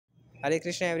Hare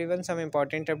Krishna everyone, some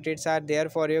important updates are there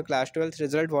for your class 12th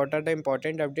result. What are the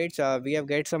important updates? We have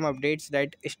get some updates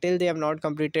that still they have not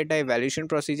completed the evaluation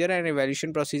procedure, and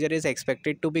evaluation procedure is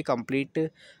expected to be complete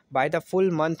by the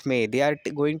full month May. They are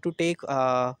going to take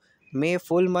May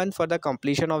full month for the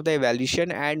completion of the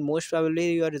evaluation, and most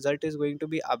probably your result is going to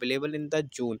be available in the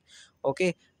June.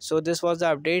 Okay, so this was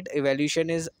the update. Evaluation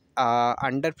is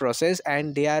under process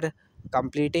and they are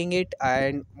completing it,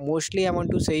 and mostly I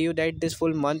want to say you that this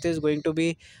full month is going to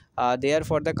be there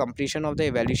for the completion of the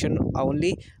evaluation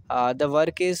only. The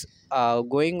work is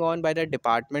going on by the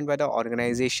department, by the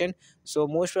organization, so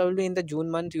most probably in the June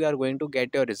month you are going to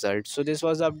get your results. So this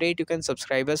was the update. You can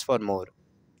subscribe us for more.